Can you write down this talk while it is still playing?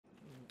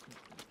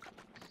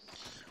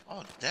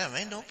Oh damn,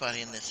 ain't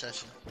nobody in this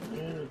session.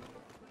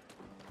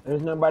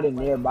 There's nobody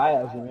nearby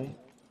us, man.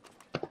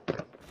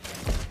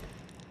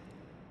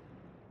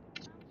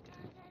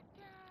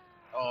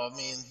 Oh, I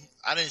mean,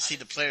 I didn't see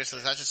the players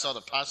list. I just saw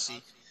the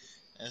posse,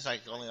 and it's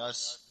like only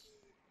us.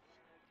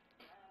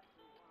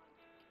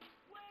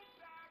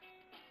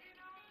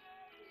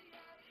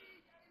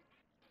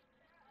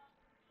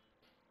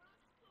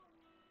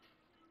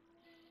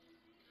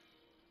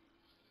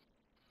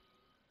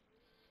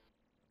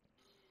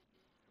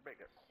 Everybody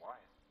got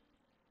quiet.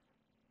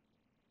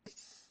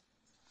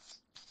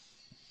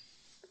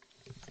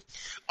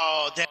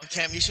 Oh damn,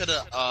 Cam, you should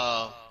have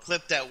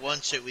clipped that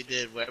one shit we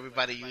did where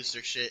everybody used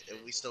their shit and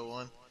we still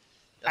won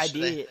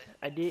yesterday.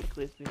 I did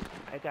clip it.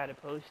 I gotta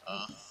post it.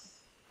 Uh,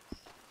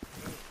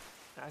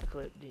 I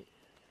clipped it.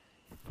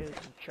 It was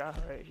some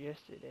tryhards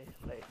yesterday,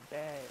 like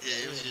bad.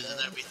 yeah, it was really using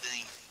bad.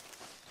 everything.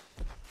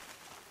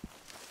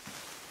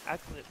 I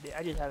clipped it.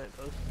 I just haven't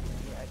posted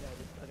it yet. I got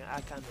it. Okay,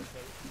 I kind of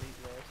fell asleep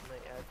last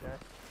night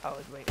after I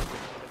was waiting for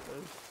them to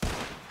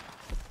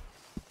post.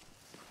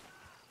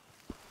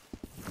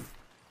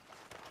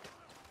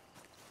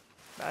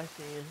 Bye,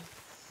 Sam.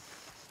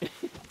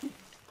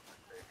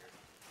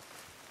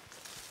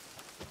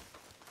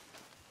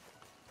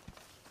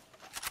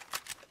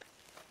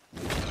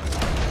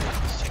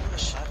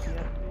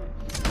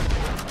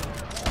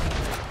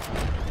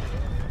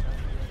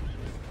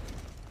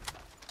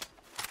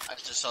 I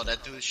just saw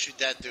that dude shoot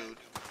that dude.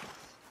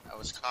 That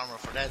was karma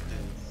for that dude.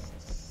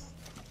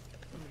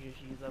 I'm gonna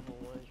just use level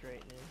 1s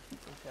right now.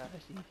 Until I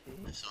see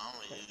fit. That's all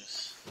I'm gonna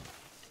use.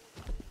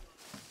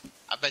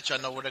 I bet you I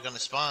know where they're gonna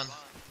spawn.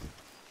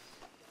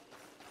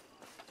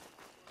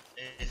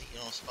 They're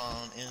gonna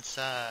spawn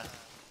inside.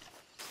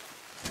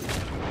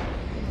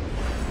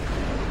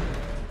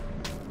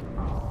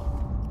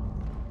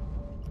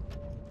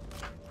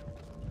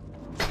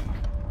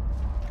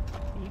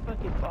 He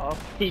fucking fall.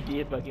 He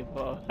did fucking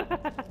fall. Yeah,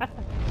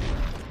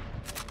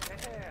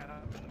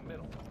 I'm in the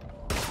middle.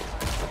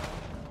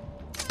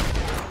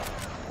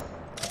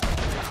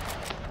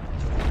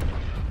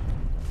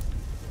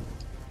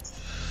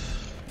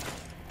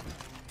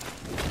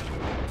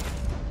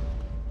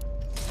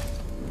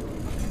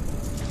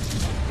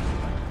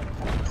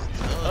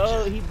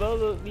 Oh, he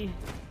boloed me.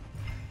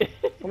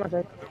 Come on,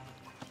 Jay.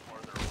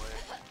 Farther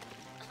away.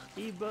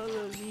 He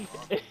boloed me.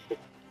 Is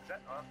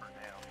that up or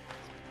down?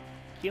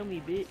 Kill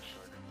me, bitch.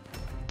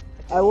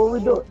 Hey, what we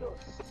doing?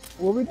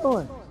 What we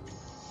doing?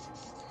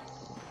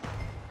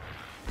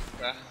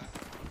 Bruh.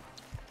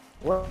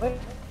 What?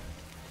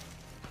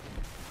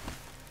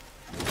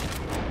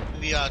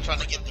 We trying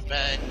to get the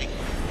bag.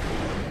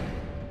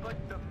 But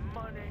the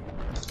money.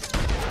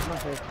 Come on,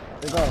 Jay.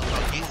 Let's go.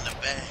 Oh, get in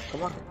the bag.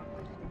 Come on.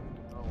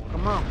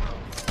 Come on.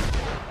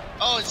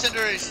 Oh,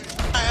 incendiaries!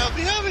 Help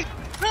me, help me!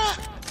 Ah!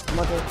 Come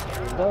on, Jay.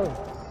 Let's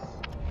go.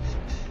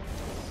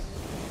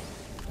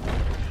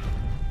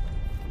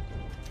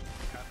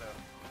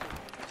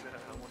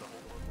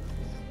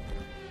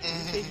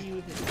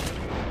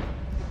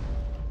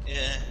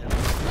 Yeah.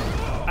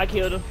 I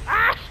killed him.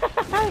 Ah,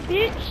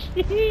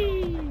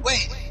 bitch.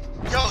 Wait,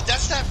 yo,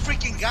 that's that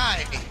freaking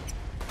guy.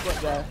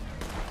 What guy?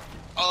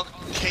 Oh,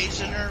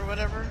 Cajun or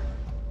whatever.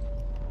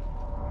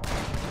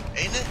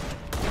 Ain't it?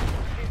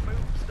 Can't move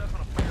stuff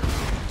on a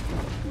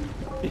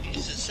fair.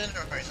 He's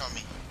incendiaries on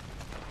me.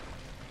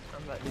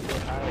 I'm about to go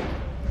hide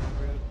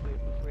real quick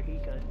before he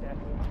comes back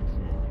with the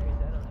incendiaries.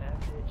 I don't have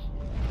that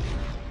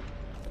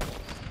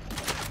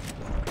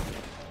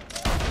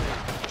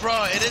shit. Bro,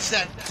 it is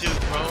that dude,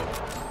 bro.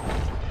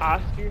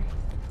 Oscar?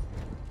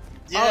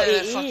 Yeah, oh,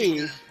 that fucking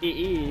is. It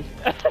is.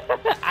 I He's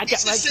got my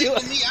just kill.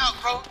 singling me out,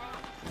 bro.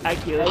 I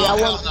killed Oh, him. y'all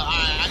hell want- no.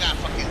 I gotta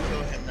fucking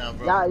kill him now,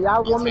 bro.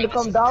 Y'all want me to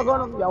come dog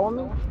on him? Y'all want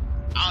me?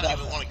 I don't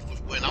even want to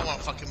win. I want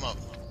to fuck him up.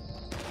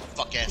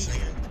 Fuck ass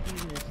nigga.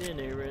 He's an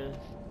incendiary.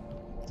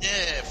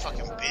 Yeah,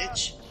 fucking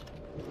bitch.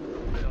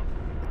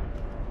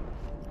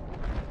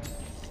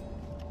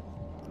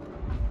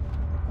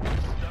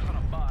 Stuck on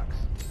a box.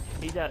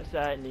 He's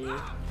outside now.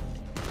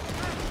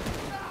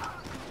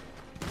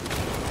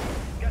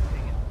 God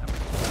dang it.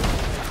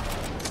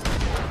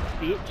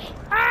 Bitch.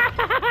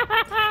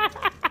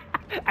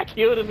 I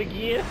killed him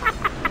again.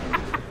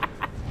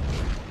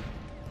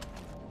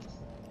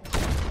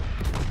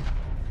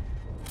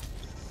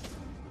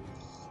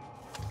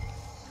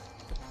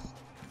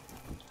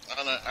 I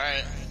don't know.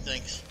 Alright,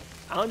 thanks.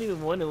 I don't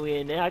even want to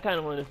win now. I kind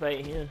of want to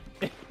fight him.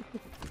 Yeah,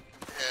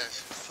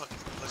 fucking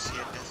pussy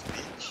ass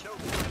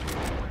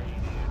bitch.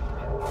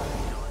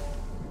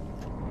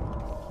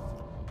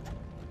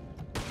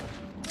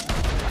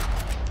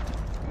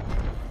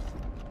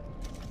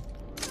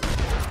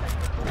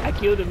 I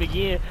killed him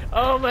again.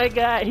 Oh my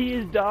god, he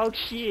is dog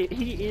shit.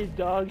 He is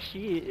dog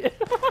shit.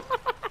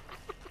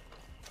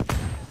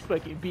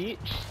 Fucking bitch.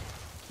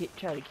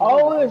 Try to kill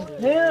Oh, him.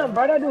 it's him,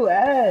 bro. That dude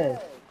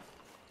ass.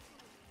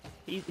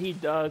 He's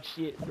dog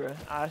shit, bro.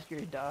 Oscar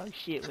dog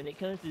shit. When it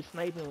comes to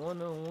sniping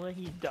one-on-one,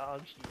 he's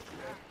dog shit,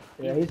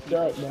 bro. Yeah, he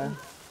sucked, man.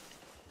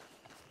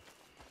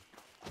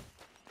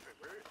 Wait,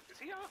 where is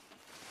he off?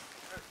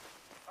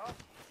 Off?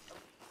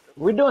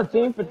 We doing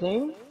team for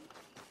team?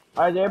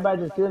 Or is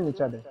everybody just killing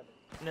each other?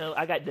 No,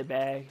 I got the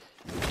bags.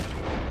 I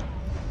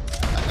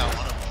got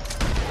one of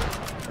them.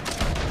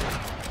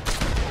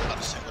 I'm about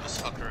to single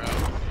this fucker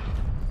out.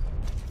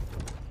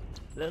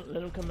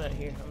 Let him come out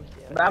here.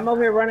 But I'm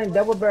over here running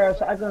double barrel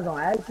shotguns on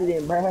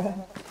accident, bruh.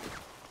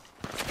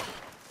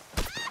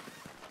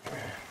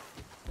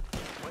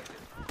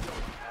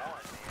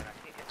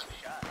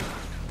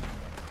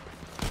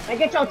 Hey,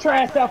 get your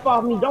trash stuff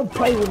off me. Don't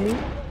play with me.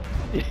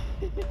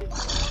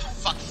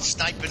 Fucking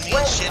sniping me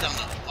and shit.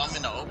 I'm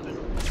in the open.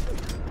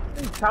 What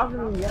are you talking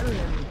to me, yelling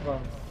at me for?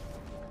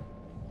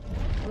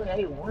 I'm at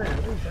 8-1. What are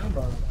you talking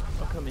about?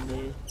 I'm coming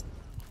in.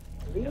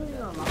 Leave me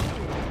alone.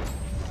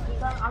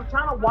 I'm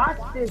trying to watch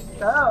this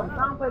stuff. I'm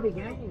trying to play the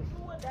game.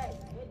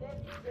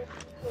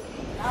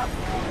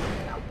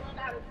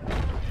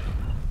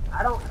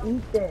 I don't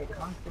eat that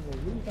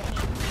constantly.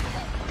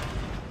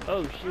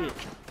 Oh shit.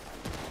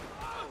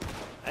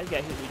 I just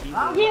got hit with D-Bows.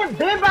 I'm getting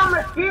bit by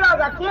mosquitoes.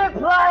 I can't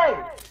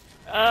play.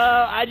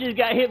 I just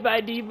got hit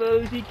by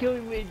D-Bows. He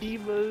killed me with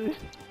D-Bows.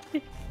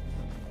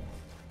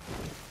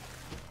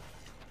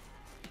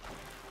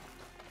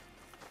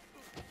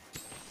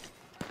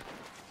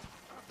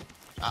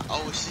 I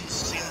always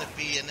seem to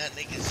be in that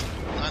nigga's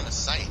line of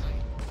sight.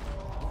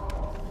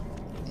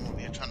 I'm over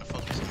here trying to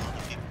focus on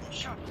other people and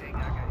shit. Did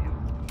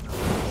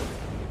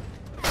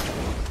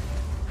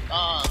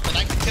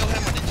I kill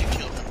him or did you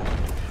kill him?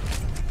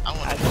 I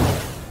want to kill him.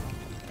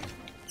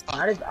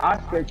 Now this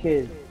Oscar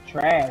kid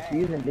trash. You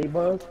using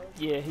Debo?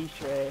 Yeah, he's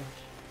trash.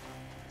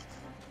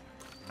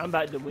 I'm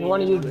about to win. You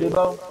wanna use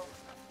Debo?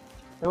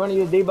 You wanna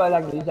use Debo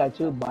like use that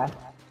too, boy?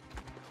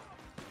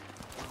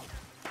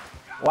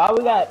 Why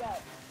we got...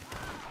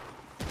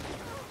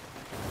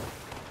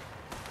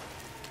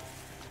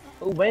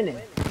 Who winning?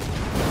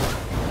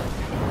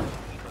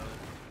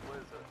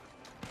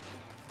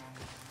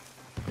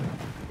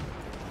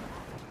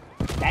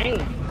 Dang.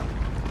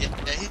 Yeah,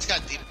 he's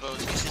got deep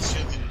bows. He should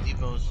shoot me with deep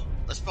bows.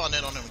 Let's spawn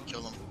in on him and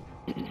kill him.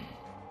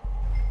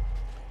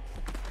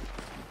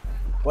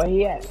 Where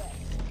he at?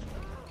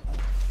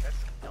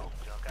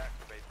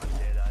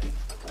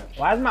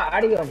 Why is my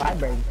audio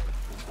vibrating?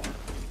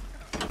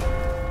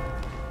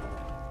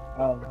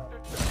 Oh.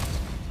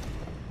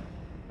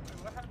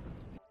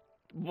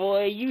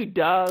 Boy, you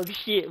dog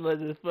shit,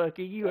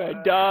 motherfucker. You are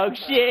dog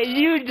shit.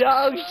 You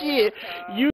dog shit. You